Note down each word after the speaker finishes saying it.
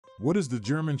What is the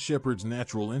German Shepherd's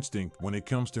natural instinct when it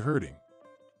comes to herding?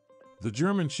 The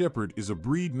German Shepherd is a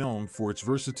breed known for its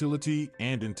versatility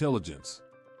and intelligence.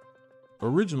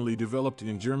 Originally developed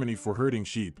in Germany for herding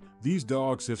sheep, these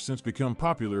dogs have since become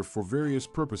popular for various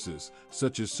purposes,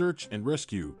 such as search and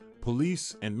rescue,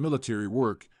 police and military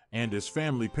work, and as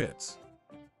family pets.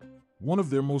 One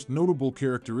of their most notable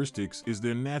characteristics is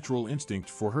their natural instinct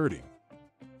for herding.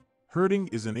 Herding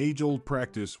is an age-old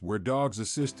practice where dogs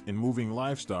assist in moving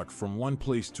livestock from one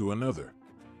place to another.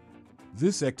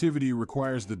 This activity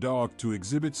requires the dog to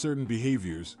exhibit certain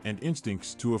behaviors and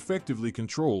instincts to effectively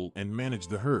control and manage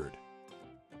the herd.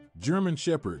 German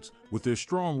Shepherds, with their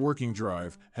strong working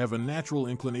drive, have a natural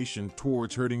inclination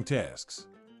towards herding tasks.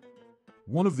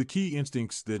 One of the key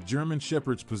instincts that German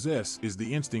Shepherds possess is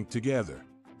the instinct to gather.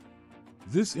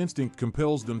 This instinct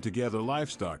compels them to gather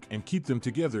livestock and keep them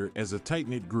together as a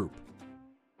tight-knit group.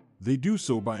 They do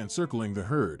so by encircling the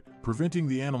herd, preventing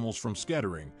the animals from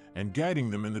scattering, and guiding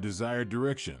them in the desired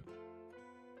direction.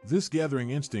 This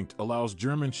gathering instinct allows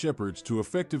German Shepherds to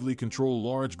effectively control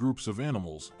large groups of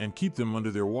animals and keep them under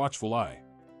their watchful eye.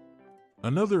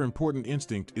 Another important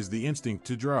instinct is the instinct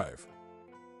to drive.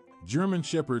 German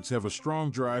Shepherds have a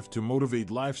strong drive to motivate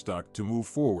livestock to move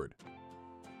forward.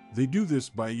 They do this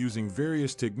by using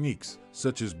various techniques,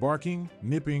 such as barking,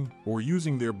 nipping, or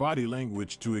using their body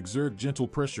language to exert gentle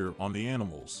pressure on the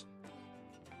animals.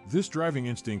 This driving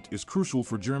instinct is crucial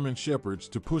for German Shepherds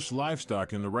to push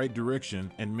livestock in the right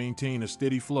direction and maintain a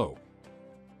steady flow.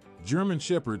 German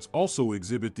Shepherds also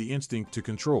exhibit the instinct to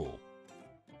control.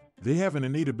 They have an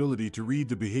innate ability to read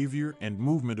the behavior and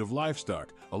movement of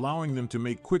livestock, allowing them to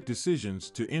make quick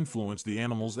decisions to influence the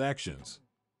animal's actions.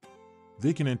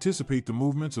 They can anticipate the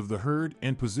movements of the herd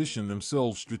and position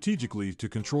themselves strategically to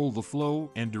control the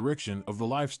flow and direction of the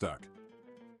livestock.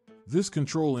 This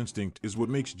control instinct is what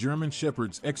makes German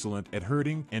Shepherds excellent at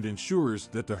herding and ensures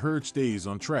that the herd stays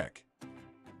on track.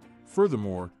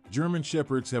 Furthermore, German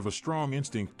Shepherds have a strong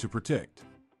instinct to protect.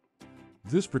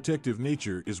 This protective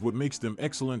nature is what makes them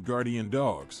excellent guardian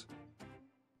dogs.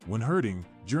 When herding,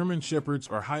 German Shepherds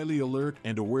are highly alert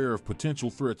and aware of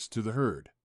potential threats to the herd.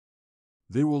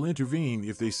 They will intervene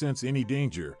if they sense any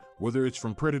danger, whether it's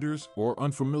from predators or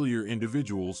unfamiliar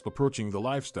individuals approaching the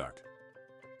livestock.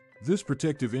 This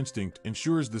protective instinct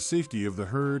ensures the safety of the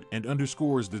herd and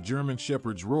underscores the German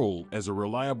Shepherd's role as a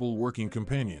reliable working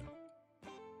companion.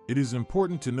 It is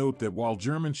important to note that while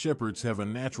German Shepherds have a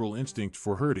natural instinct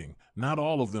for herding, not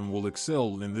all of them will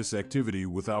excel in this activity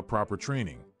without proper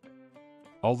training.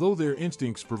 Although their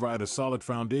instincts provide a solid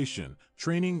foundation,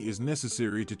 training is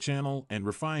necessary to channel and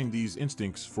refine these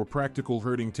instincts for practical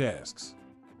herding tasks.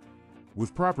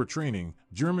 With proper training,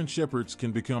 German Shepherds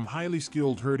can become highly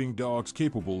skilled herding dogs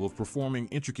capable of performing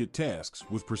intricate tasks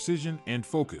with precision and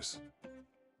focus.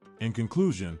 In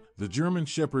conclusion, the German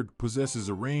Shepherd possesses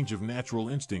a range of natural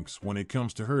instincts when it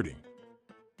comes to herding.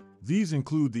 These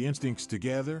include the instincts to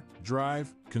gather,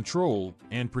 drive, control,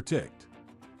 and protect.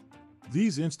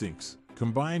 These instincts,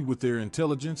 combined with their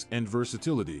intelligence and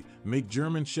versatility, make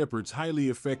German Shepherds highly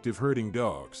effective herding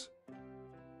dogs.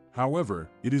 However,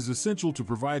 it is essential to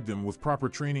provide them with proper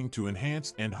training to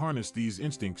enhance and harness these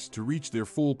instincts to reach their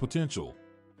full potential.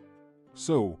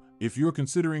 So, if you're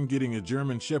considering getting a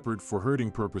German Shepherd for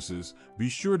herding purposes, be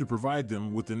sure to provide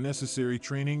them with the necessary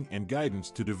training and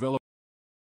guidance to develop